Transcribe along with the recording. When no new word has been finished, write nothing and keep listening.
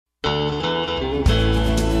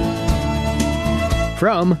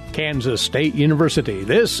from Kansas State University.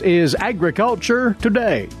 This is Agriculture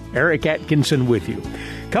Today. Eric Atkinson with you.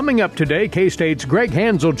 Coming up today, K-State's Gregg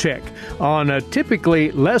Hanzlicek on a typically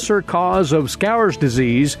lesser cause of Scours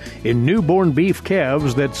disease in newborn beef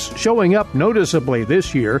calves that's showing up noticeably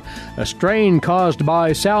this year, a strain caused by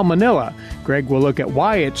Salmonella. Gregg will look at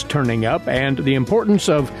why it's turning up and the importance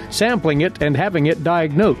of sampling it and having it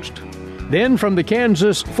diagnosed. Then from the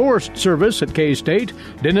Kansas Forest Service at K-State,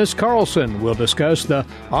 Dennis Carlson will discuss the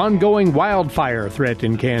ongoing wildfire threat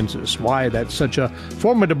in Kansas, why that's such a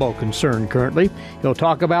formidable concern currently. He'll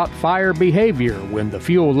talk about fire behavior when the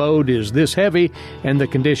fuel load is this heavy and the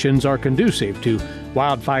conditions are conducive to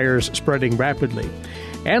wildfires spreading rapidly.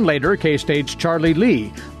 And later, K-State's Charlie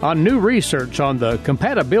Lee on new research on the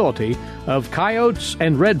compatibility of coyotes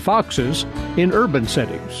and red foxes in urban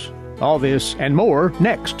settings. All this and more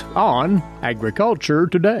next on Agriculture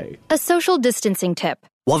Today. A social distancing tip.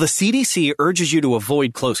 While the CDC urges you to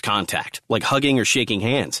avoid close contact, like hugging or shaking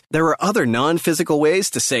hands, there are other non-physical ways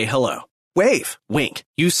to say hello. Wave, wink,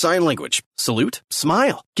 use sign language, salute,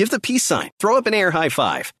 smile, give the peace sign, throw up an air high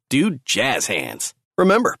five, do jazz hands.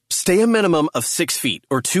 Remember, stay a minimum of 6 feet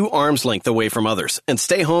or 2 arms length away from others and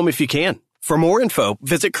stay home if you can. For more info,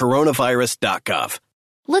 visit coronavirus.gov.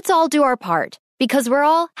 Let's all do our part, because we're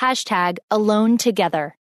all #alone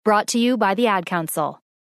together. Brought to you by the Ad Council.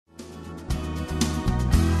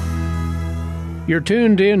 You're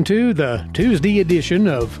tuned into the Tuesday edition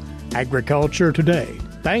of Agriculture Today.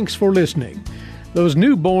 Thanks for listening. Those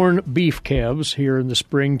newborn beef calves here in the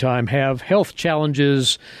springtime have health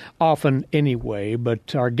challenges often anyway,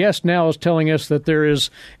 but our guest now is telling us that there is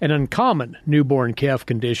an uncommon newborn calf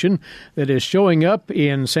condition that is showing up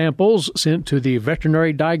in samples sent to the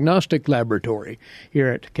Veterinary Diagnostic Laboratory here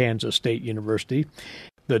at Kansas State University.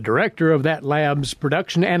 The director of that lab's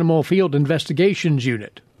Production Animal Field Investigations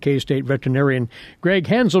Unit, K-State veterinarian Gregg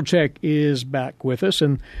Hanzlicek, is back with us,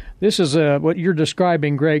 and this is what you're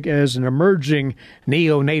describing, Gregg, as an emerging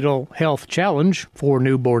neonatal health challenge for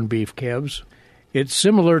newborn beef calves. It's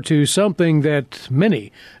similar to something that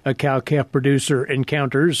many a cow-calf producer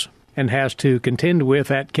encounters and has to contend with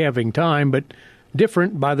at calving time, but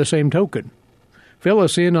different by the same token. Fill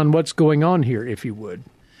us in on what's going on here, if you would.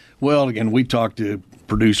 Well, again, we talk to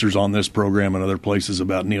producers on this program and other places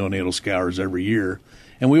about neonatal scours every year,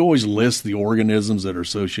 and we always list the organisms that are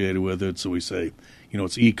associated with it. So we say,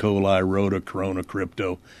 it's E. coli, rota, corona,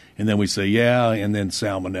 crypto, and then we say, and then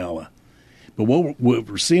salmonella. But what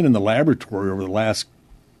we're seeing in the laboratory over the last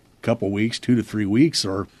couple weeks, 2 to 3 weeks,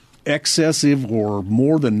 are excessive or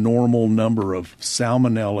more than normal number of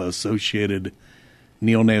salmonella-associated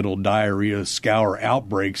neonatal diarrhea scour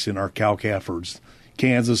outbreaks in our cow-calf herds.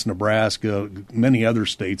 Kansas, Nebraska, many other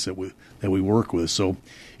states that we work with. So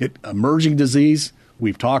emerging disease,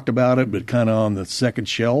 we've talked about it, but kind of on the second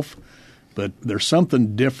shelf. But there's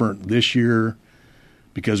something different this year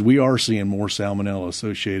because we are seeing more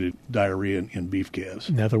salmonella-associated diarrhea in beef calves.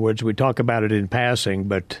 In other words, we talk about it in passing,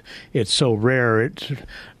 but it's so rare. It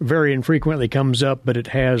very infrequently comes up, but it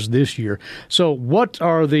has this year. So what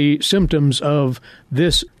are the symptoms of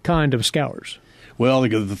this kind of scours? Well,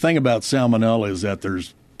 the thing about salmonella is that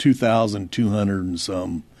there's 2,200 and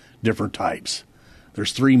some different types.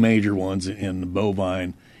 There's 3 major ones in the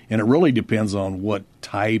bovine, and it really depends on what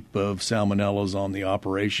type of salmonella is on the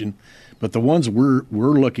operation. But the ones we're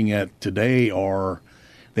looking at today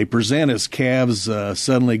they present as calves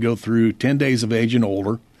suddenly go through 10 days of age and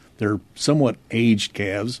older. They're somewhat aged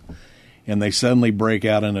calves, and they suddenly break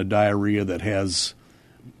out in a diarrhea that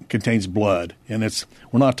contains blood. And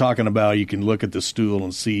we're not talking about you can look at the stool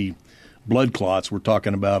and see blood clots. We're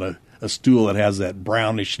talking about a stool that has that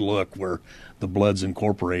brownish look where the blood's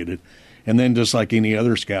incorporated. And then just like any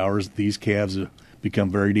other scours, these calves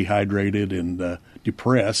become very dehydrated and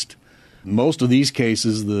depressed. In most of these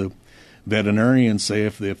cases, the veterinarians say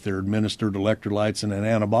if they're administered electrolytes and an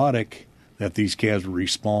antibiotic, that these calves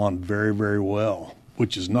respond very, very well,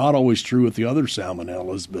 which is not always true with the other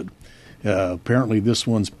salmonellas, but apparently this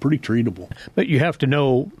one's pretty treatable. But you have to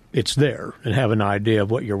know it's there and have an idea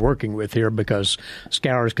of what you're working with here because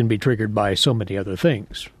scours can be triggered by so many other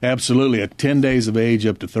things. Absolutely. At 10 days of age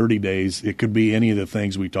up to 30 days, it could be any of the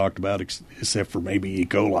things we talked about except for maybe E.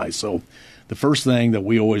 coli. So the first thing that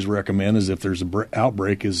we always recommend is if there's an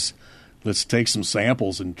outbreak is let's take some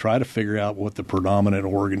samples and try to figure out what the predominant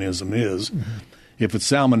organism is. Mm-hmm. If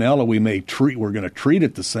it's salmonella, we're going to treat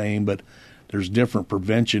it the same, but there's different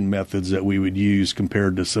prevention methods that we would use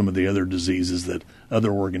compared to some of the other diseases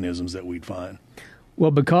other organisms that we'd find. Well,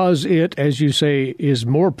 because it, as you say, is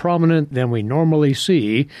more prominent than we normally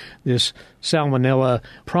see, this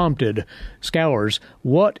salmonella-prompted scours,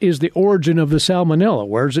 what is the origin of the salmonella?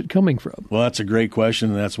 Where is it coming from? Well, that's a great question,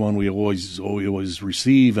 and that's one we always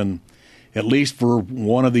receive. And at least for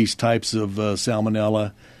one of these types of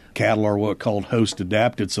salmonella, cattle are what called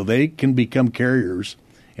host-adapted, so they can become carriers,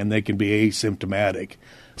 and they can be asymptomatic.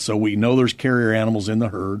 So we know there's carrier animals in the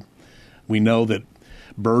herd. We know that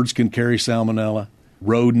birds can carry salmonella.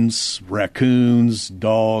 Rodents, raccoons,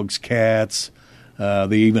 dogs, cats.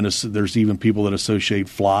 There's even people that associate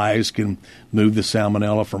flies can move the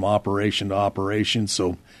salmonella from operation to operation.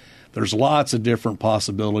 So there's lots of different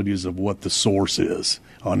possibilities of what the source is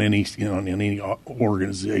on any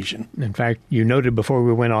organization. In fact, you noted before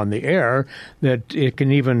we went on the air that it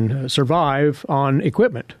can even survive on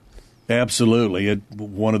equipment. Absolutely.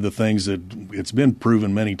 One of the things that it's been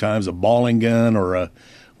proven many times, a balling gun or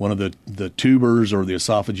one of the tubers or the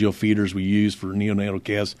esophageal feeders we use for neonatal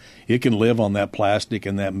calves, it can live on that plastic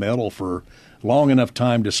and that metal for long enough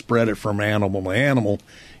time to spread it from animal to animal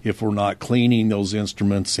if we're not cleaning those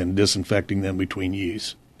instruments and disinfecting them between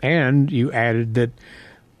use. And you added that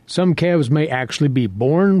some calves may actually be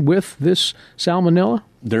born with this salmonella?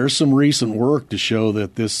 There's some recent work to show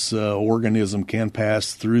that this organism can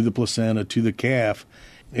pass through the placenta to the calf.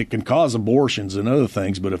 It can cause abortions and other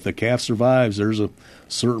things, but if the calf survives, there's a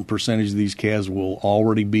certain percentage of these calves will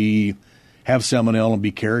already have salmonella and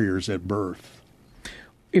be carriers at birth.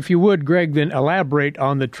 If you would, Greg, then elaborate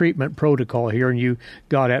on the treatment protocol here, and you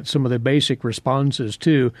got at some of the basic responses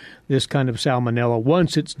to this kind of salmonella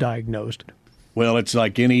once it's diagnosed. Well, it's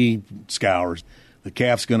like any scours. The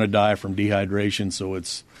calf's going to die from dehydration, so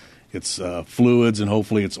it's fluids, and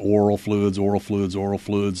hopefully it's oral fluids.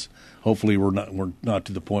 Hopefully we're not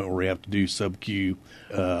to the point where we have to do sub-Q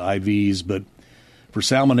IVs. But for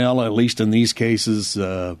salmonella, at least in these cases,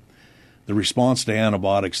 the response to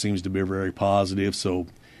antibiotics seems to be very positive. So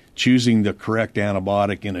choosing the correct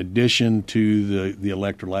antibiotic in addition to the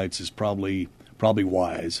electrolytes is probably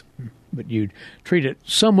wise. But you'd treat it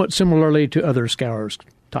somewhat similarly to other scours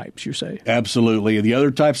types, you say? Absolutely. The other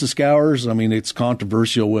types of scours, I mean, it's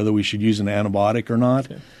controversial whether we should use an antibiotic or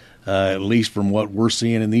not. Okay. At least from what we're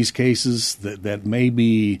seeing in these cases, that may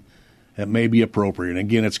be appropriate. And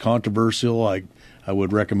again, it's controversial. I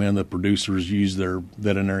would recommend that producers use their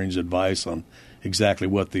veterinarian's advice on exactly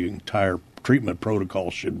what the entire treatment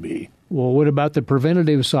protocol should be. Well, what about the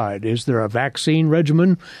preventative side? Is there a vaccine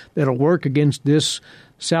regimen that'll work against this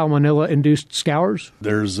salmonella-induced scours?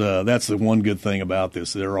 That's the one good thing about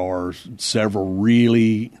this. There are several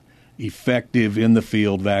really effective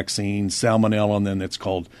in-the-field vaccines, salmonella, and then it's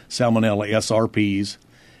called salmonella SRPs,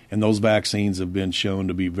 and those vaccines have been shown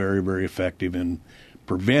to be very, very effective in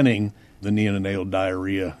preventing the neonatal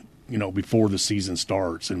diarrhea, before the season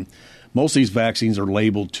starts. And most of these vaccines are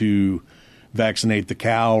labeled to vaccinate the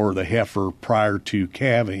cow or the heifer prior to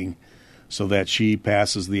calving so that she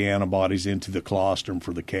passes the antibodies into the colostrum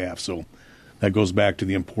for the calf. So that goes back to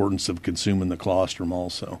the importance of consuming the colostrum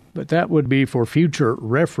also. But that would be for future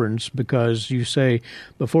reference because you say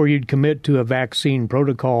before you'd commit to a vaccine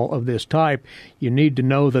protocol of this type, you need to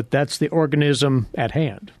know that that's the organism at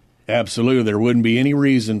hand. Absolutely. There wouldn't be any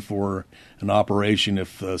reason for an operation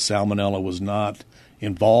if salmonella was not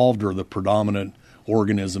involved or the predominant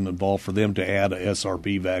organism involved for them to add a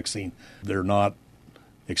SRP vaccine. They're not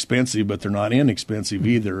expensive, but they're not inexpensive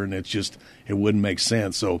either, and it wouldn't make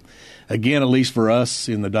sense. So, again, at least for us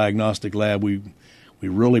in the diagnostic lab, we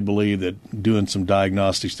really believe that doing some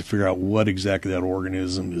diagnostics to figure out what exactly that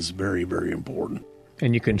organism is very, very important.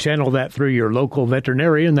 And you can channel that through your local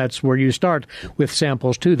veterinarian. That's where you start with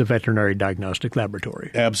samples to the veterinary diagnostic laboratory.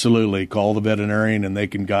 Absolutely. Call the veterinarian, and they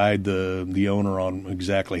can guide the owner on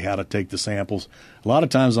exactly how to take the samples. A lot of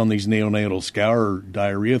times on these neonatal scour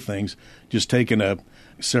diarrhea things, just taking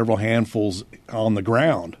several handfuls on the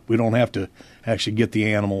ground. We don't have to actually get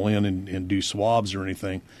the animal in and do swabs or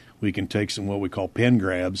anything. We can take some what we call pen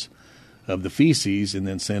grabs of the feces and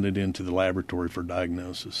then send it into the laboratory for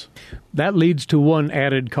diagnosis. That leads to one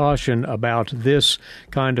added caution about this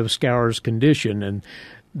kind of scours condition, and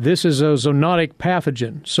this is a zoonotic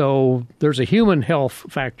pathogen, so there's a human health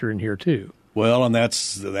factor in here too. Well, and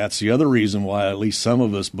that's the other reason why at least some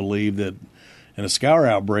of us believe that in a scour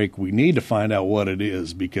outbreak we need to find out what it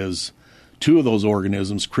is, because two of those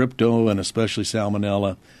organisms, crypto and especially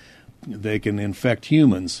salmonella, they can infect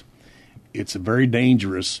humans. It's a very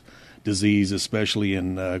dangerous disease, especially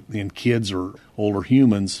in kids or older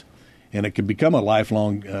humans, and it can become a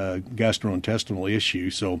lifelong gastrointestinal issue.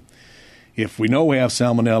 So if we know we have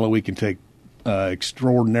salmonella, we can take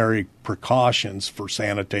extraordinary precautions for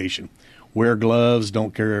sanitation. wear gloves,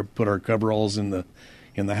 put our coveralls in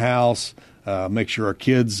the house, make sure our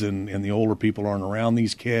kids and the older people aren't around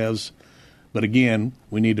these calves. But again,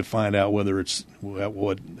 we need to find out whether it's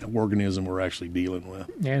what organism we're actually dealing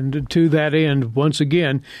with. And to that end, once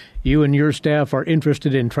again, you and your staff are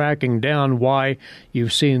interested in tracking down why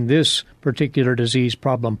you've seen this particular disease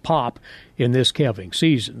problem pop in this calving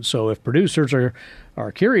season. So if producers are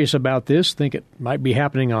curious about this, think it might be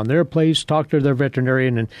happening on their place, talk to their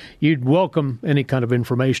veterinarian, and you'd welcome any kind of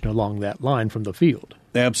information along that line from the field.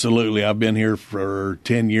 Absolutely. I've been here for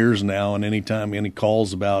 10 years now, and anytime any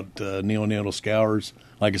calls about neonatal scours,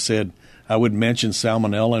 like I said, I would mention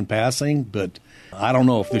salmonella in passing, but I don't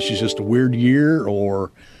know if this is just a weird year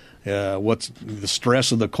or what's the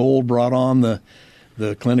stress of the cold brought on the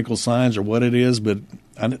clinical signs or what it is, but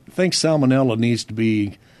I think salmonella needs to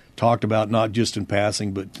be talked about not just in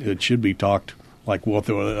passing, but it should be talked like with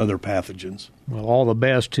other pathogens. Well, all the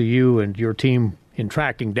best to you and your team in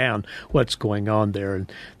tracking down what's going on there.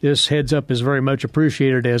 And this heads up is very much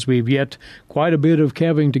appreciated as we've yet quite a bit of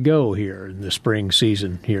calving to go here in the spring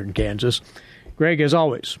season here in Kansas. Gregg, as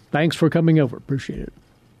always, thanks for coming over. Appreciate it.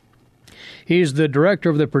 He's the director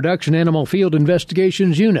of the Production Animal Field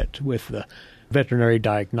Investigations Unit with the Veterinary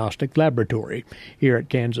Diagnostic Laboratory here at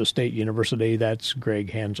Kansas State University. That's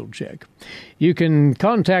Gregg Hanzlicek. You can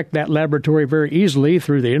contact that laboratory very easily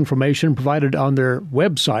through the information provided on their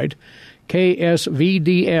website,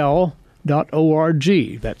 ksvdl.org.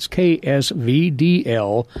 That's ksvdl.org.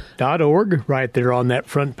 Right there on that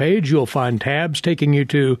front page, you'll find tabs taking you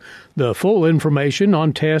to the full information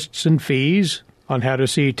on tests and fees, on how to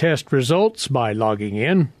see test results by logging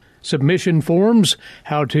in, submission forms,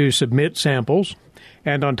 how to submit samples,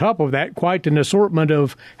 and on top of that, quite an assortment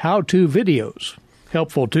of how-to videos,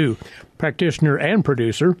 helpful to practitioner and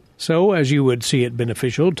producer. So, as you would see it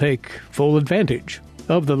beneficial, take full advantage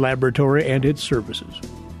of the laboratory and its services.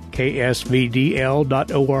 ksvdl.org.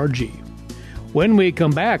 When we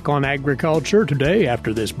come back on Agriculture Today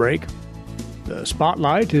after this break, the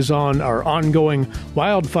spotlight is on our ongoing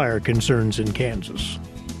wildfire concerns in Kansas.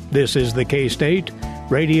 This is the K-State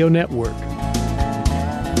Radio Network.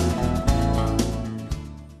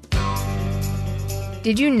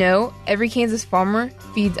 Did you know every Kansas farmer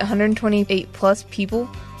feeds 128 plus people?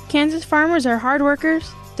 Kansas farmers are hard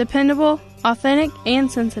workers, dependable, authentic,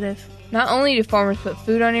 and sensitive. Not only do farmers put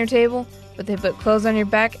food on your table, but they put clothes on your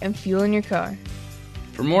back and fuel in your car.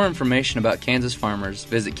 For more information about Kansas farmers,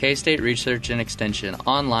 visit K-State Research and Extension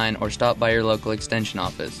online or stop by your local extension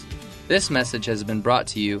office. This message has been brought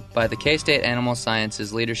to you by the K-State Animal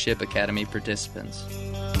Sciences Leadership Academy participants.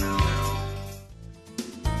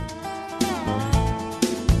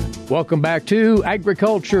 Welcome back to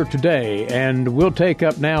Agriculture Today, and we'll take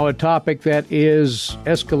up now a topic that is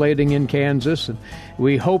escalating in Kansas. And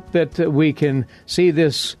we hope that we can see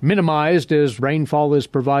this minimized as rainfall is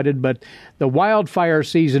provided, but the wildfire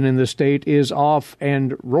season in the state is off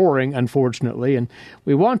and roaring, unfortunately, and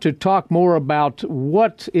we want to talk more about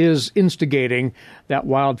what is instigating that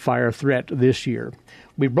wildfire threat this year.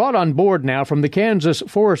 We brought on board now from the Kansas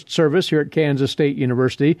Forest Service here at Kansas State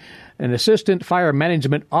University an assistant fire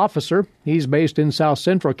management officer. He's based in South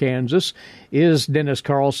Central Kansas, is Dennis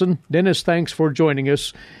Carlson. Dennis, thanks for joining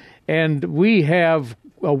us. And we have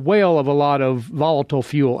a whale of a lot of volatile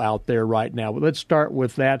fuel out there right now. But let's start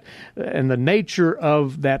with that and the nature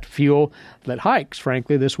of that fuel that hikes,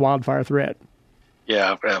 frankly, this wildfire threat.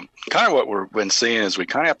 Yeah, kind of what we've been seeing is we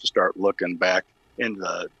kind of have to start looking back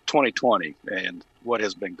into 2020 and what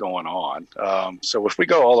has been going on. So if we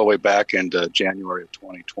go all the way back into January of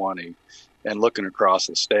 2020 and looking across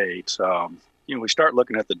the state, we start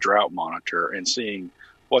looking at the drought monitor and seeing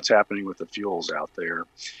what's happening with the fuels out there.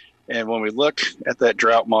 And when we look at that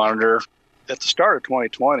drought monitor, at the start of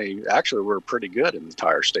 2020, actually we're pretty good in the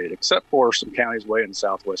entire state, except for some counties way in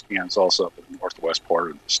southwest Kansas, also up in the northwest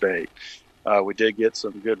part of the state. We did get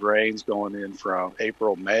some good rains going in from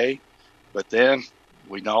April, May, but then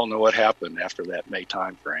we all know what happened after that May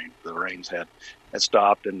time frame. The rains had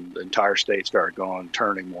stopped and the entire state started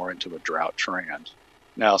turning more into a drought trend.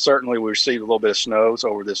 Now, certainly we received a little bit of snows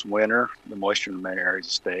over this winter, the moisture in the main areas of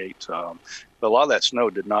the state, but a lot of that snow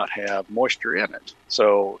did not have moisture in it.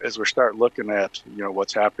 So as we start looking at,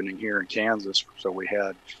 what's happening here in Kansas, so we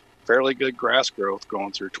had fairly good grass growth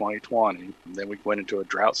going through 2020, and then we went into a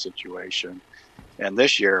drought situation. And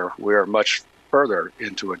this year we are much further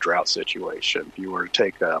into a drought situation. If you were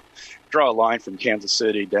to draw a line from Kansas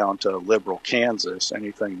City down to Liberal, Kansas,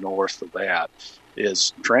 anything north of that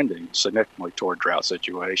is trending significantly toward drought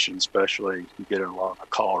situation, especially you get along the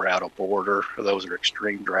Colorado border. Those are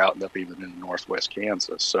extreme drought and up even in northwest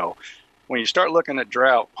Kansas. So when you start looking at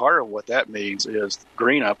drought, part of what that means is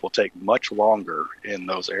green up will take much longer in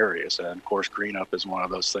those areas. And of course, green up is one of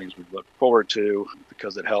those things we look forward to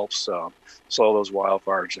because it helps slow those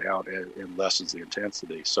wildfires down and lessens the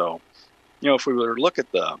intensity. So, if we were to look at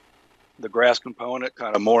the grass component,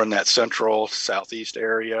 kind of more in that central southeast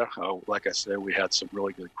area, like I said, we had some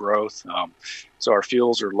really good growth. So our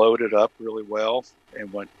fuels are loaded up really well.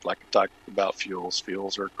 And like I talked about fuels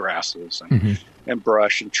are grasses and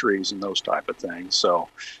brush and trees and those type of things. So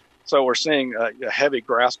we're seeing a heavy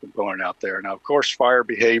grass component out there. Now, of course, fire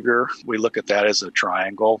behavior, we look at that as a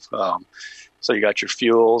triangle. So you got your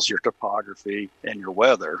fuels, your topography, and your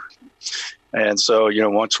weather. And so,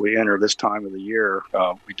 once we enter this time of the year,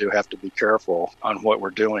 we do have to be careful on what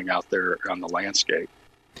we're doing out there on the landscape.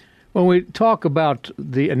 When we talk about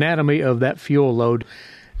the anatomy of that fuel load,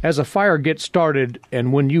 as a fire gets started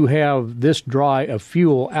and when you have this dry of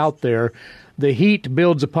fuel out there, the heat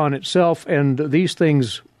builds upon itself and these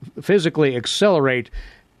things physically accelerate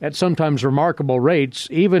at sometimes remarkable rates,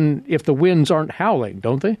 even if the winds aren't howling,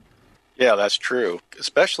 don't they? Yeah, that's true,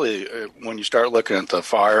 especially when you start looking at the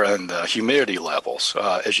fire and the humidity levels.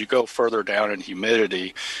 As you go further down in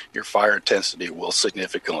humidity, your fire intensity will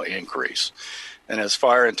significantly increase. And as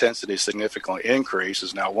fire intensity significantly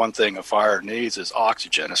increases, now one thing a fire needs is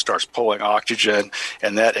oxygen. It starts pulling oxygen,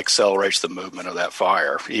 and that accelerates the movement of that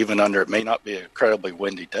fire. Even under, it may not be an incredibly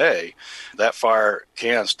windy day, that fire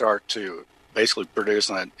can start to basically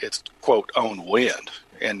produce its, quote, own wind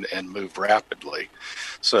and move rapidly.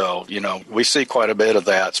 So, we see quite a bit of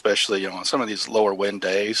that, especially, on some of these lower wind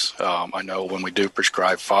days. I know when we do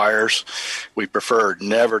prescribe fires, we prefer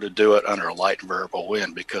never to do it under a light and variable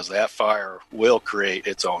wind because that fire will create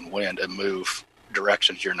its own wind and move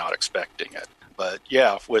directions you're not expecting it. But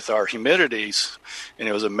yeah, with our humidities, and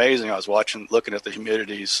it was amazing. I was looking at the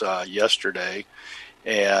humidities yesterday,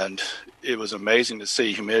 and it was amazing to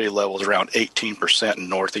see humidity levels around 18% in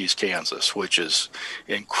northeast Kansas, which is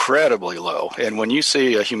incredibly low. And when you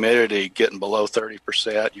see a humidity getting below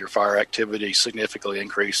 30%, your fire activity significantly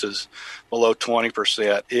increases. Below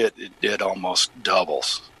 20%, it almost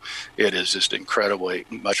doubles. It is just incredibly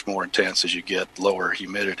much more intense as you get lower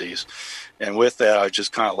humidities. And with that, I was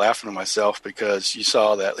just kind of laughing to myself because you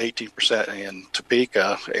saw that 18% in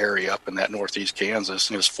Topeka area up in that northeast Kansas,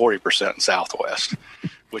 and it was 40% in Southwest,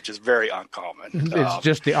 which is very uncommon. It's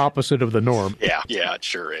just the opposite of the norm. Yeah, it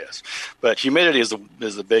sure is. But humidity is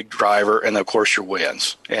the big driver, and of course your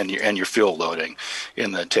winds and your fuel loading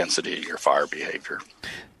in the intensity of your fire behavior.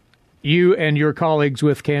 You and your colleagues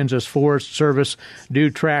with Kansas Forest Service do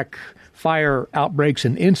track fire outbreaks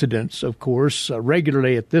and incidents, of course,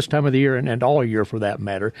 regularly at this time of the year and all year for that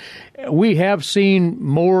matter. We have seen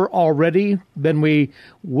more already than we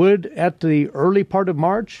would at the early part of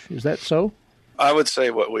March. Is that so? I would say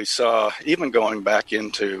what we saw, even going back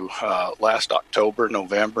into last October,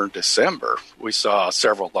 November, December, we saw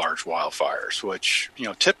several large wildfires, which,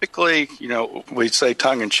 typically, we'd say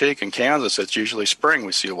tongue-in-cheek in Kansas, it's usually spring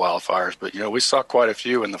we see wildfires, but, we saw quite a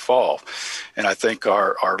few in the fall. And I think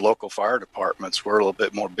our local fire departments were a little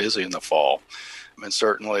bit more busy in the fall. And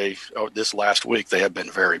certainly this last week, they have been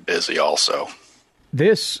very busy also.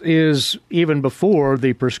 This is even before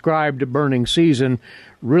the prescribed burning season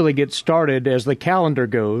really gets started as the calendar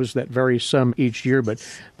goes. That varies some each year, but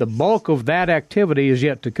the bulk of that activity is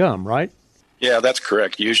yet to come, right? Yeah, that's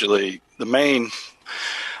correct. Usually the main,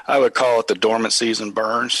 I would call it the dormant season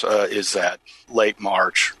burns, is that late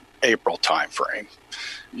March, April timeframe.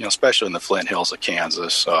 Especially in the Flint Hills of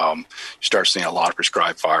Kansas, you start seeing a lot of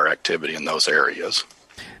prescribed fire activity in those areas.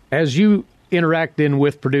 As you interact then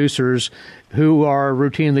with producers who are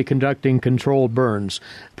routinely conducting controlled burns,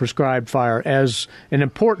 prescribed fire, as an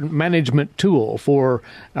important management tool for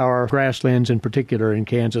our grasslands in particular in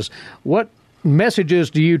Kansas, what messages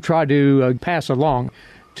do you try to pass along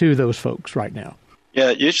to those folks right now? Yeah,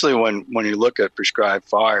 usually when you look at prescribed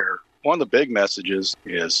fire, one of the big messages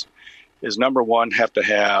is number one, have to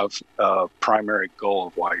have a primary goal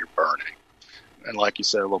of why you're burning. And like you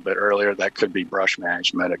said a little bit earlier, that could be brush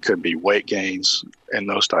management, it could be weight gains, and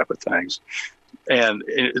those type of things. And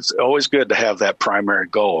it's always good to have that primary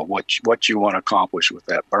goal, what you want to accomplish with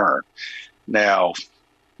that burn. Now,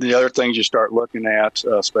 the other things you start looking at,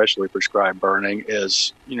 especially prescribed burning,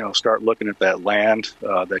 is, start looking at that land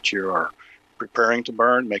that you are preparing to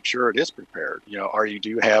burn. Make sure it is prepared. Do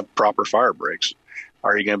you have proper fire breaks?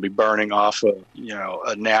 Are you going to be burning off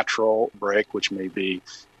a natural break, which may be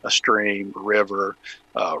a stream, a river,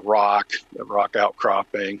 rock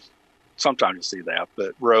outcropping? Sometimes you see that,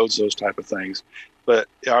 but roads, those type of things. But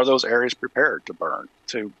are those areas prepared to burn,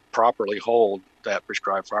 to properly hold that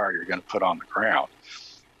prescribed fire you're going to put on the ground?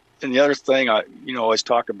 And the other thing I always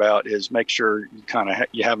talk about is make sure you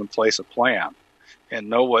you have in place a plan and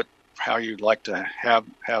know how you'd like to have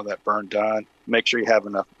that burn done. Make sure you have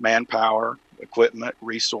enough manpower, equipment,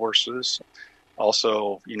 resources.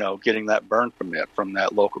 Also, getting that burn permit from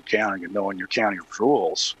that local county and knowing your county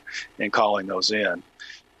rules and calling those in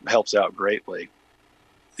helps out greatly.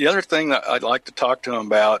 The other thing that I'd like to talk to them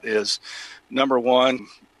about is, number one,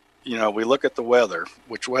 we look at the weather,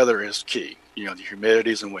 which weather is key, the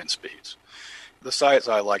humidities and wind speeds. The sites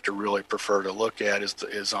I like to really prefer to look at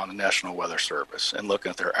is on the National Weather Service and looking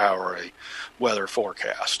at their hourly weather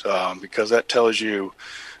forecast, because that tells you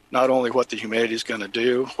not only what the humidity is going to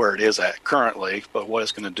do, where it is at currently, but what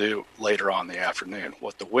it's going to do later on in the afternoon,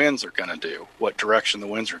 what the winds are going to do, what direction the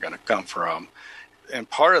winds are going to come from. And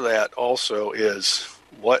part of that also is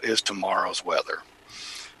what is tomorrow's weather.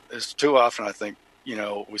 It's too often, I think,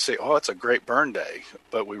 we say, oh, it's a great burn day,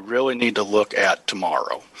 but we really need to look at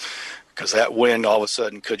tomorrow, because that wind all of a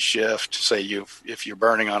sudden could shift. Say if you're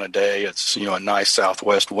burning on a day, it's a nice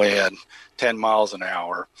southwest wind, 10 miles an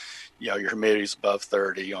hour. Your humidity is above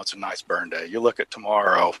 30. It's a nice burn day. You look at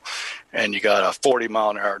tomorrow, and you got a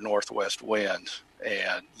 40-mile-an-hour northwest wind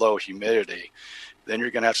and low humidity. Then you're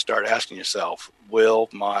going to have to start asking yourself, will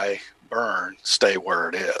my burn stay where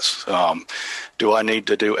it is? Do I need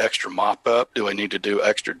to do extra mop up? Do I need to do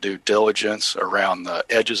extra due diligence around the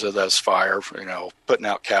edges of those fires? Putting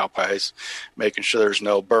out cow pies, making sure there's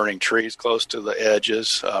no burning trees close to the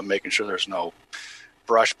edges, making sure there's no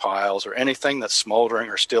brush piles or anything that's smoldering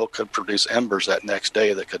or still could produce embers that next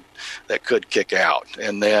day that could kick out,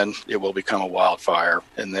 and then it will become a wildfire,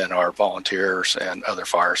 and then our volunteers and other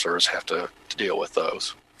fire service have to deal with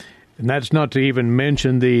those. And that's not to even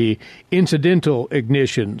mention the incidental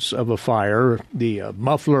ignitions of a fire, the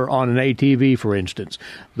muffler on an ATV, for instance.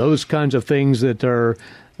 Those kinds of things that are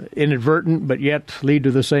inadvertent but yet lead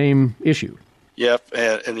to the same issue. Yep,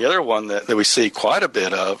 and the other one that we see quite a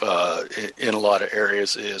bit of in a lot of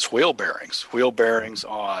areas is wheel bearings. Wheel bearings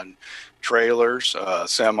on trailers,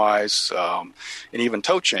 semis, and even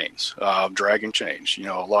tow chains, dragging chains. A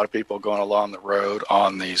lot of people going along the road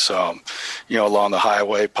on these, along the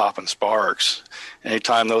highway, popping sparks.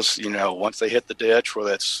 Anytime those, once they hit the ditch where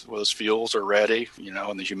those fuels are ready,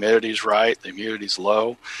 and the humidity's right, the humidity's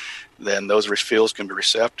low, then those fuels can be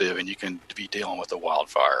receptive, and you can be dealing with a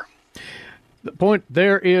wildfire. The point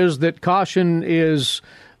there is that caution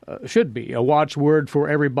should be a watchword for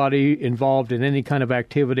everybody involved in any kind of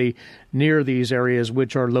activity near these areas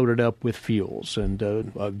which are loaded up with fuels. And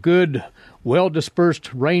a good,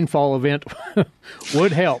 well-dispersed rainfall event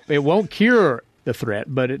would help. It won't cure the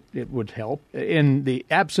threat, but it would help. In the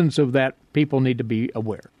absence of that, people need to be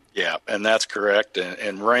aware. Yeah, and that's correct.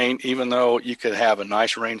 And rain, even though you could have a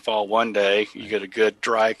nice rainfall one day, you get a good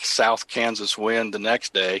dry South Kansas wind the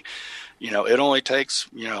next day, it only takes,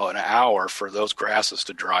 an hour for those grasses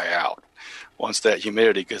to dry out once that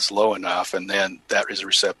humidity gets low enough, and then that is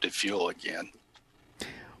receptive fuel again.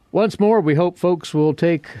 Once more, we hope folks will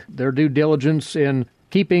take their due diligence in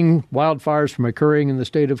keeping wildfires from occurring in the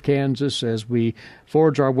state of Kansas as we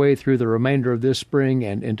forge our way through the remainder of this spring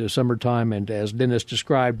and into summertime, and as Dennis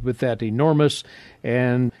described, with that enormous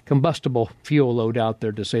and combustible fuel load out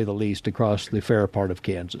there, to say the least, across the fair part of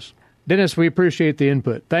Kansas. Dennis, we appreciate the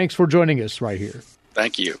input. Thanks for joining us right here.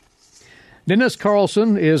 Thank you. Dennis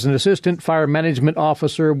Carlson is an assistant fire management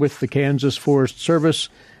officer with the Kansas Forest Service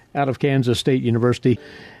out of Kansas State University.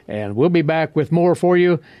 And we'll be back with more for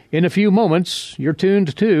you in a few moments. You're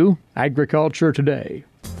tuned to Agriculture Today.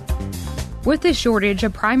 With the shortage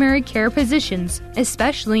of primary care physicians,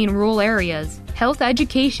 especially in rural areas, health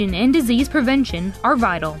education and disease prevention are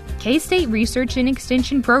vital. K-State Research and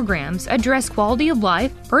Extension programs address quality of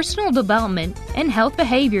life, personal development, and health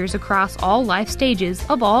behaviors across all life stages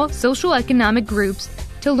of all social economic groups.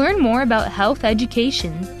 To learn more about health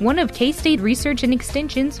education, one of K-State Research and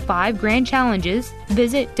Extension's 5 grand challenges,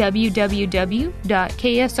 visit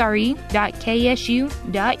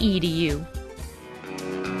www.ksre.ksu.edu.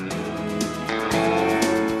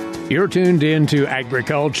 You're tuned in to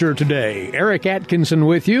Agriculture Today. Eric Atkinson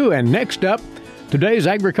with you, and next up, today's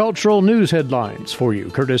agricultural news headlines for you,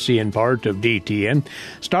 courtesy in part of DTN,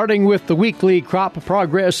 starting with the weekly crop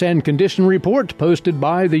progress and condition report posted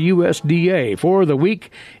by the USDA. For the week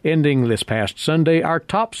ending this past Sunday, our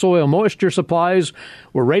topsoil moisture supplies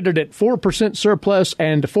were rated at 4% surplus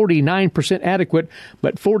and 49% adequate,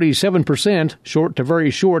 but 47% short to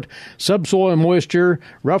very short. Subsoil moisture,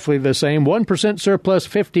 roughly the same, 1% surplus,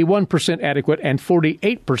 51% adequate, and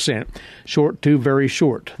 48% short to very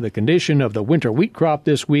short. The condition of the winter wheat crop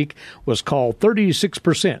this week was called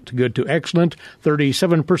 36% good to excellent,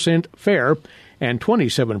 37% fair, and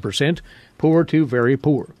 27% poor to very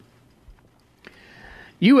poor.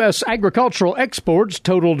 U.S. agricultural exports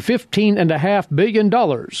totaled $15.5 billion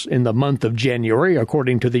in the month of January,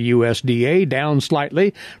 according to the USDA, down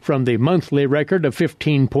slightly from the monthly record of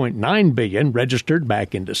 $15.9 billion registered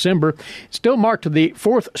back in December. It still marked the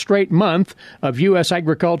fourth straight month of U.S.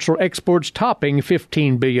 agricultural exports topping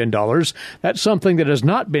 $15 billion. That's something that has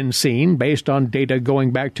not been seen based on data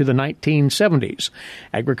going back to the 1970s.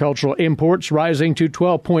 Agricultural imports rising to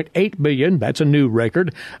 $12.8 billion. That's a new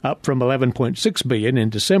record, up from $11.6 billion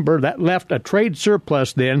in December. That left a trade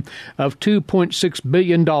surplus then of $2.6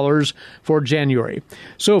 billion for January.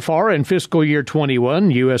 So far in fiscal year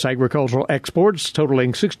 21, U.S. agricultural exports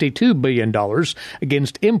totaling $62 billion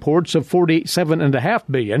against imports of $47.5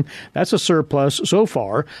 billion. That's a surplus so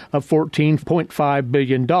far of $14.5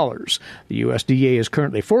 billion. The USDA is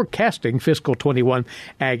currently forecasting fiscal 21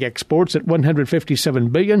 ag exports at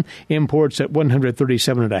 $157 billion, imports at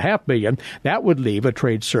 $137.5 billion. That would leave a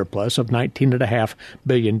trade surplus of $19.5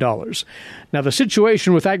 billion. Now, the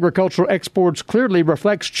situation with agricultural exports clearly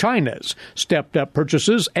reflects China's stepped-up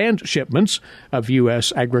purchases and shipments of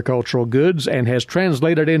U.S. agricultural goods and has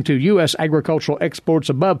translated into U.S. agricultural exports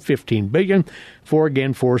above $15 billion for,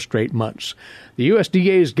 again, 4 straight months. The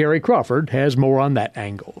USDA's Gary Crawford has more on that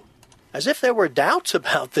angle. As if there were doubts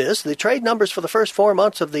about this, the trade numbers for the first 4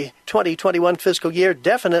 months of the 2021 fiscal year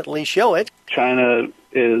definitely show it. China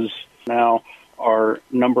is now our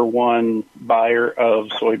number one buyer of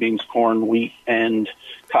soybeans, corn, wheat, and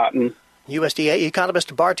cotton. USDA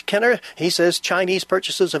economist Bart Kenner, he says Chinese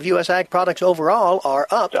purchases of U.S. ag products overall are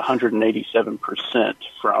up 187%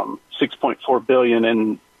 from $6.4 billion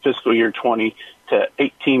in fiscal year 20 to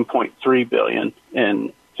 $18.3 billion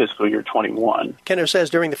in fiscal year 21. Kenner says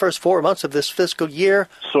during the first 4 months of this fiscal year,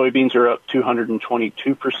 soybeans are up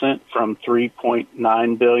 222% from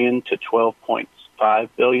 $3.9 billion to $12.5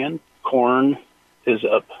 billion. Corn is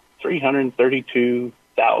up 343%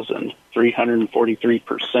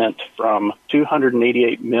 from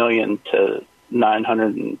 $288 million to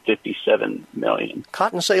 $957 million.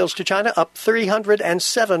 Cotton sales to China up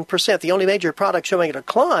 307%. The only major product showing a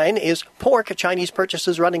decline is pork. Chinese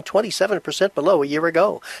purchases running 27% below a year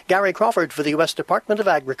ago. Gary Crawford for the U.S. Department of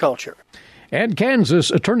Agriculture. And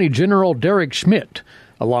Kansas Attorney General Derek Schmidt,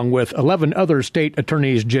 along with 11 other state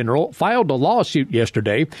attorneys general, filed a lawsuit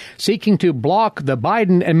yesterday seeking to block the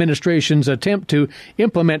Biden administration's attempt to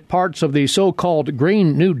implement parts of the so-called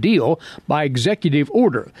Green New Deal by executive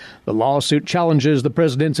order. The lawsuit challenges the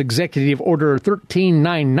president's Executive Order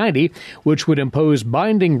 13990, which would impose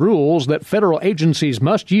binding rules that federal agencies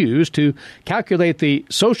must use to calculate the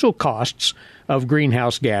social costs of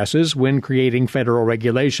greenhouse gases when creating federal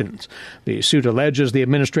regulations. The suit alleges the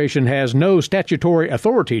administration has no statutory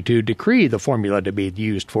authority to decree the formula to be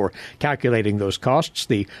used for calculating those costs.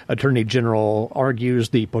 The Attorney General argues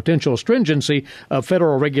the potential stringency of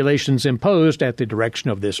federal regulations imposed at the direction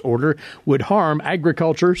of this order would harm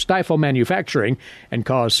agriculture, stifle manufacturing, and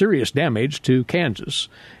cause serious damage to Kansas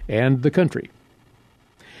and the country.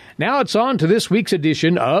 Now it's on to this week's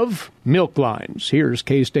edition of Milk Lines. Here's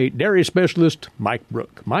K-State dairy specialist Mike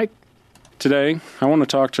Brook. Mike? Today, I want to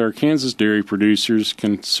talk to our Kansas dairy producers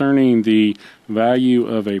concerning the value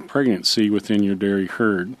of a pregnancy within your dairy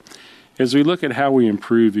herd. As we look at how we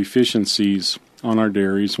improve efficiencies on our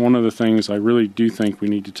dairies, one of the things I really do think we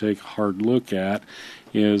need to take a hard look at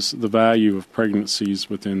is the value of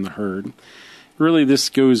pregnancies within the herd. Really, this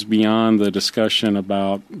goes beyond the discussion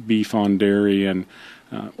about beef on dairy and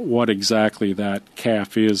what exactly that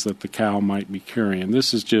calf is that the cow might be carrying.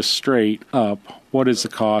 This is just straight up, what is the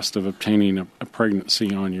cost of obtaining a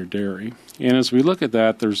pregnancy on your dairy? And as we look at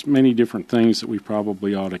that, there's many different things that we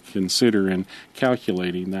probably ought to consider in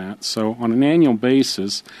calculating that. So on an annual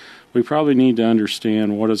basis, we probably need to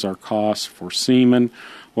understand what is our cost for semen,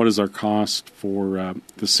 what is our cost for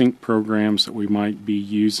the sync programs that we might be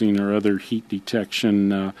using or other heat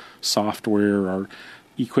detection software or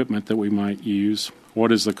equipment that we might use.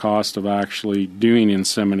 What is the cost of actually doing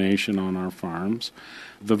insemination on our farms?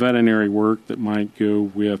 The veterinary work that might go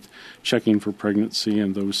with checking for pregnancy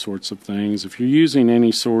and those sorts of things. If you're using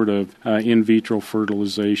any sort of in vitro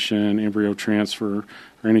fertilization, embryo transfer,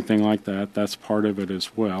 or anything like that, that's part of it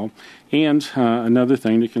as well. And another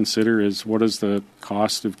thing to consider is what is the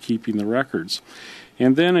cost of keeping the records.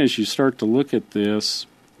 And then as you start to look at this,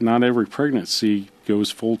 not every pregnancy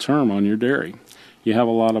goes full term on your dairy. You have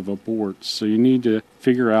a lot of aborts, so you need to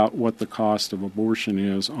figure out what the cost of abortion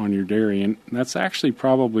is on your dairy, and that's actually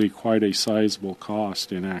probably quite a sizable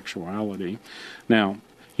cost in actuality. Now,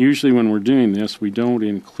 usually when we're doing this, we don't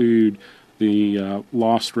include the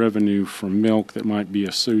lost revenue from milk that might be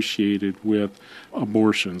associated with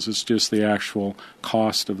abortions. It's just the actual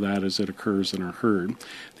cost of that as it occurs in our herd.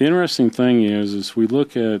 The interesting thing is we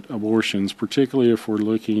look at abortions, particularly if we're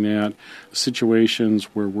looking at situations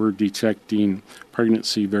where we're detecting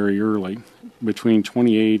pregnancy very early, between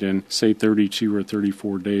 28 and, say, 32 or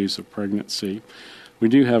 34 days of pregnancy. We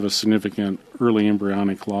do have a significant early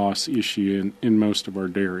embryonic loss issue in most of our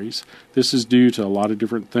dairies. This is due to a lot of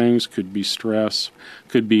different things. Could be stress,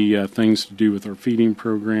 could be things to do with our feeding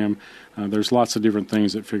program. There's lots of different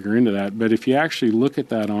things that figure into that. But if you actually look at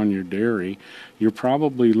that on your dairy, you're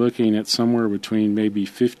probably looking at somewhere between maybe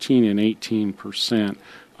 15 and 18%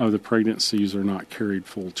 of the pregnancies are not carried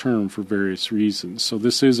full term for various reasons. So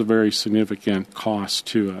this is a very significant cost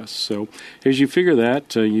to us. So as you figure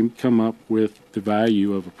that, you come up with the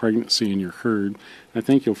value of a pregnancy in your herd. I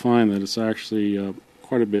think you'll find that it's actually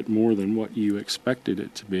quite a bit more than what you expected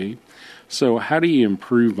it to be. So how do you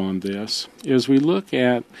improve on this? As we look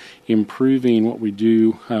at improving what we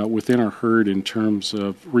do within our herd in terms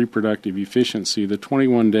of reproductive efficiency, the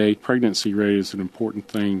 21-day pregnancy rate is an important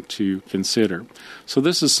thing to consider. So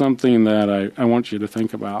this is something that I want you to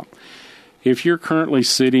think about. If you're currently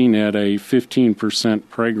sitting at a 15%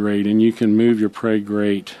 preg rate and you can move your preg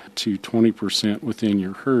rate to 20% within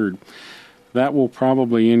your herd, that will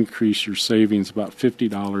probably increase your savings about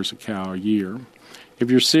 $50 a cow a year. If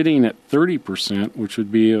you're sitting at 30%, which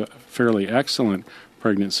would be a fairly excellent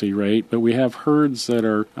pregnancy rate, but we have herds that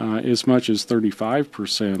are as much as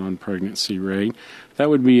 35% on pregnancy rate, that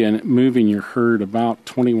would be moving your herd about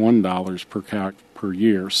 $21 per cow per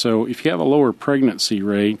year. So if you have a lower pregnancy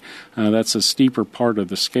rate, that's a steeper part of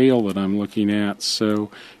the scale that I'm looking at. So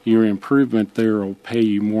your improvement there will pay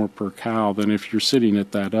you more per cow than if you're sitting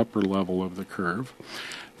at that upper level of the curve.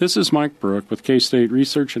 This is Mike Brook with K-State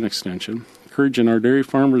Research and Extension, encouraging our dairy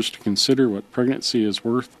farmers to consider what pregnancy is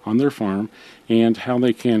worth on their farm and how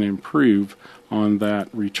they can improve on that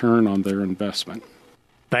return on their investment.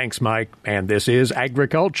 Thanks, Mike. And this is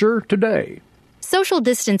Agriculture Today. Social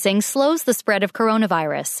distancing slows the spread of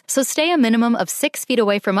coronavirus, so stay a minimum of 6 feet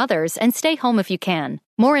away from others and stay home if you can.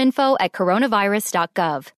 More info at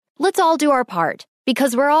coronavirus.gov. Let's all do our part,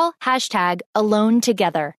 because we're all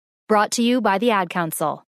 #AloneTogether. Brought to you by the Ad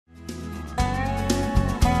Council.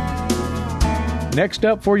 Next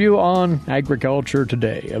up for you on Agriculture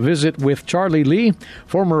Today, a visit with Charlie Lee,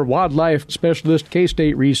 former wildlife specialist,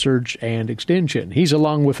 K-State Research and Extension. He's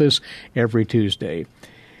along with us every Tuesday.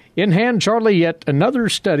 In hand, Charlie, yet another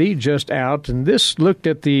study just out, and this looked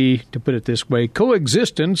at the, to put it this way,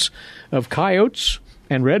 coexistence of coyotes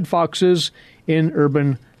and red foxes in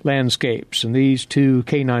urban landscapes. And these two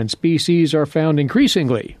canine species are found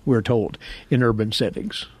increasingly, we're told, in urban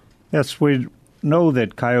settings. Yes, we know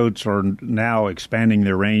that coyotes are now expanding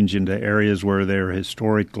their range into areas where they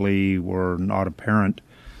historically were not apparent.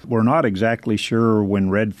 We're not exactly sure when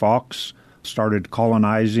red fox started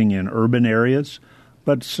colonizing in urban areas,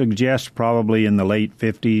 but suggests probably in the late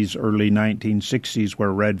 50s, early 1960s,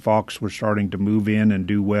 where red fox were starting to move in and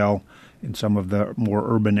do well in some of the more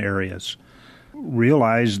urban areas.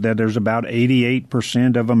 Realize that there's about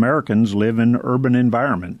 88% of Americans live in urban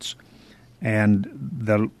environments, and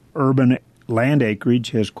the urban land acreage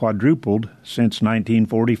has quadrupled since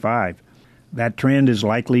 1945. That trend is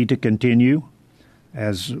likely to continue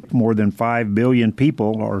as more than 5 billion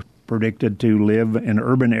people are predicted to live in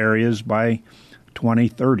urban areas by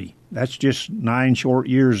 2030. That's just 9 short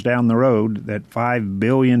years down the road that 5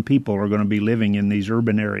 billion people are going to be living in these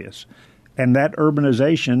urban areas. And that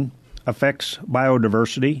urbanization affects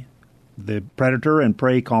biodiversity, the predator and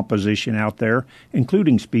prey composition out there,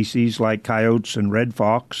 including species like coyotes and red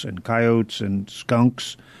fox and coyotes and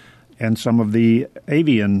skunks and some of the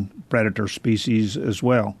avian predator species as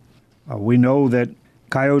well. We know that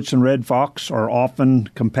coyotes and red fox are often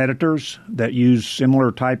competitors that use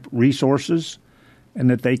similar type resources and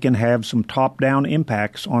that they can have some top-down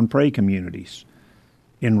impacts on prey communities.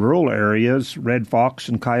 In rural areas, red fox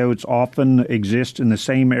and coyotes often exist in the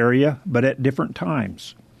same area but at different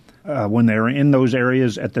times. When they're in those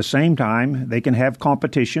areas at the same time, they can have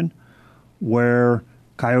competition where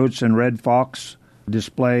coyotes and red fox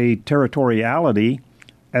display territoriality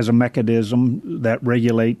as a mechanism that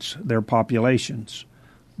regulates their populations.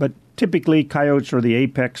 But typically, coyotes are the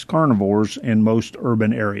apex carnivores in most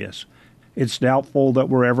urban areas. It's doubtful that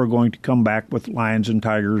we're ever going to come back with lions and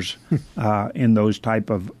tigers in those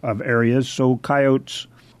type of areas, so coyotes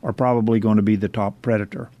are probably going to be the top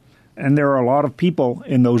predator. And there are a lot of people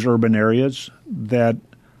in those urban areas that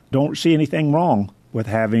don't see anything wrong with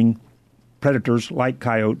having predators like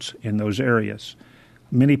coyotes in those areas.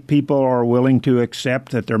 Many people are willing to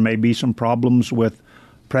accept that there may be some problems with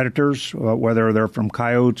predators, whether they're from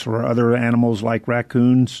coyotes or other animals like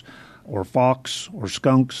raccoons or fox or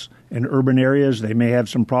skunks in urban areas. They may have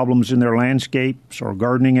some problems in their landscapes or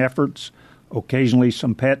gardening efforts. Occasionally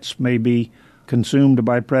some pets may be consumed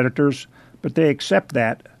by predators, but they accept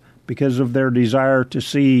that because of their desire to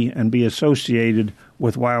see and be associated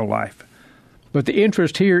with wildlife. But the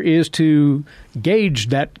interest here is to gauge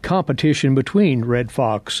that competition between red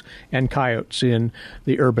fox and coyotes in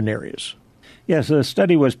the urban areas. Yes, a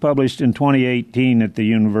study was published in 2018 at the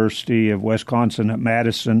University of Wisconsin at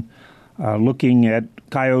Madison looking at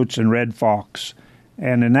coyotes and red fox.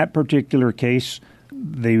 And in that particular case,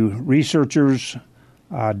 the researchers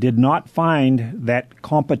did not find that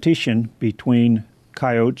competition between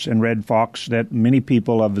coyotes and red fox that many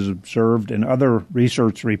people have observed in other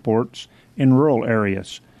research reports in rural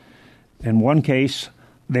areas. In one case,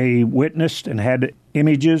 they witnessed and had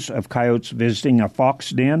images of coyotes visiting a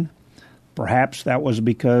fox den. Perhaps that was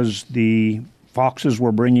because the foxes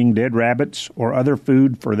were bringing dead rabbits or other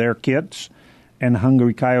food for their kits, and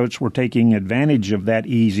hungry coyotes were taking advantage of that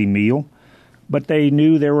easy meal. But they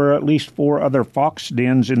knew there were at least 4 other fox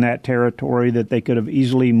dens in that territory that they could have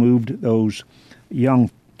easily moved those young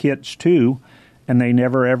kits to, and they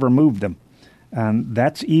never ever moved them. And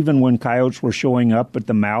that's even when coyotes were showing up at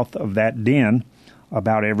the mouth of that den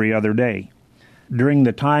about every other day. During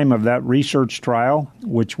the time of that research trial,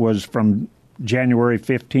 which was from January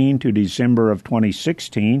 15 to December of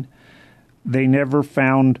 2016, they never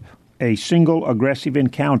found a single aggressive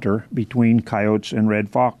encounter between coyotes and red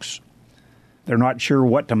fox. They're not sure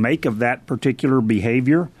what to make of that particular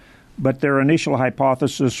behavior, but their initial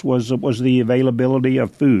hypothesis was it was the availability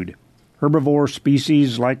of food. Herbivore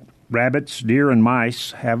species like rabbits, deer, and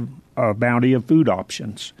mice have a bounty of food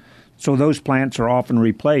options, so those plants are often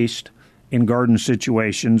replaced in garden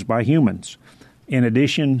situations by humans. In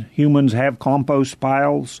addition, humans have compost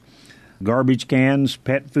piles, garbage cans,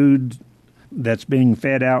 pet food that's being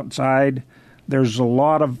fed outside. There's a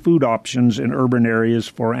lot of food options in urban areas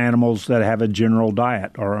for animals that have a general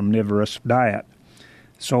diet or omnivorous diet.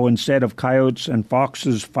 So instead of coyotes and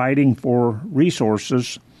foxes fighting for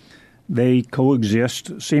resources, they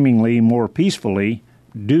coexist seemingly more peacefully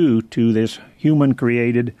due to this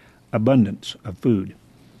human-created abundance of food.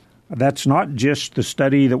 That's not just the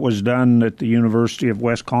study that was done at the University of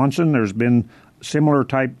Wisconsin. There's been similar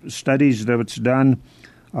type studies that's done.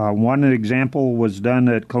 One example was done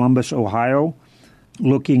at Columbus, Ohio,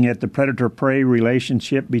 looking at the predator-prey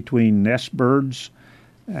relationship between nest birds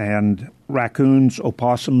and raccoons,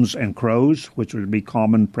 opossums, and crows, which would be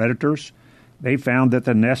common predators. They found that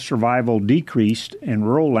the nest survival decreased in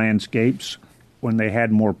rural landscapes when they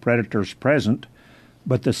had more predators present,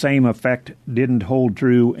 but the same effect didn't hold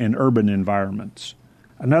true in urban environments.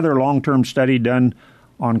 Another long-term study done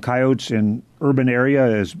on coyotes in urban area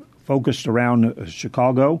is focused around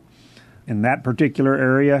Chicago. In that particular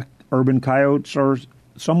area, urban coyotes are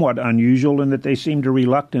somewhat unusual in that they seem to be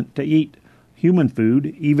reluctant to eat human food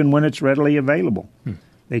even when it's readily available.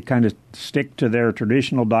 They kind of stick to their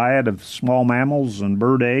traditional diet of small mammals and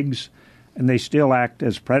bird eggs, and they still act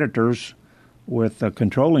as predators with a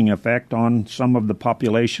controlling effect on some of the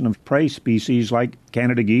population of prey species like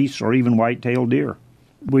Canada geese or even white-tailed deer.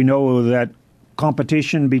 We know that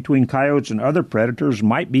competition between coyotes and other predators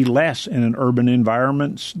might be less in an urban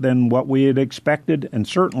environments than what we had expected, and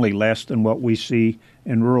certainly less than what we see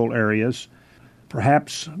in rural areas.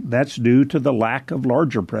 Perhaps that's due to the lack of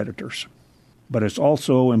larger predators. But it's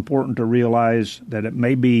also important to realize that it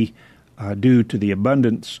may be due to the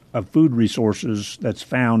abundance of food resources that's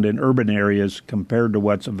found in urban areas compared to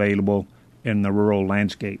what's available in the rural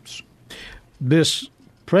landscapes. This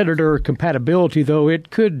predator compatibility, though, it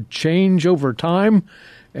could change over time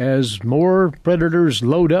as more predators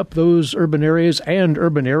load up those urban areas and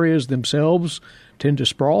urban areas themselves tend to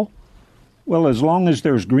sprawl? Well, as long as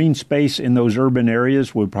there's green space in those urban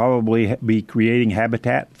areas, we'll probably be creating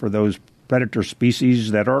habitat for those predator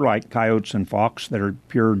species that are like coyotes and fox that are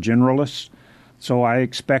pure generalists. So I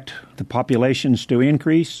expect the populations to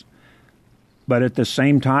increase. But at the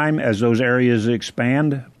same time, as those areas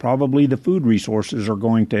expand, probably the food resources are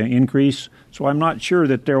going to increase. So I'm not sure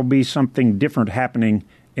that there will be something different happening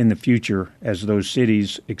in the future as those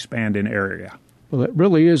cities expand in area. Well, it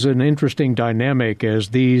really is an interesting dynamic as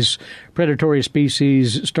these predatory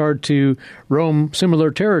species start to roam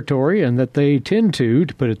similar territory, and that they tend to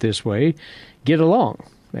put it this way, get along,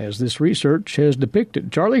 as this research has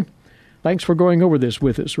depicted. Charlie, thanks for going over this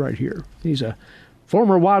with us right here. He's a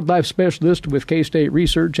former wildlife specialist with K-State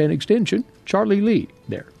Research and Extension, Charlie Lee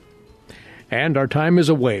there. And our time is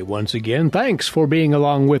away once again. Thanks for being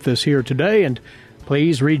along with us here today, and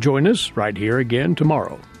please rejoin us right here again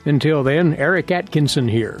tomorrow. Until then, Eric Atkinson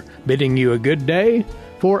here, bidding you a good day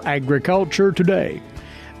for Agriculture Today.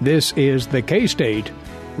 This is the K-State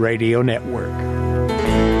Radio Network.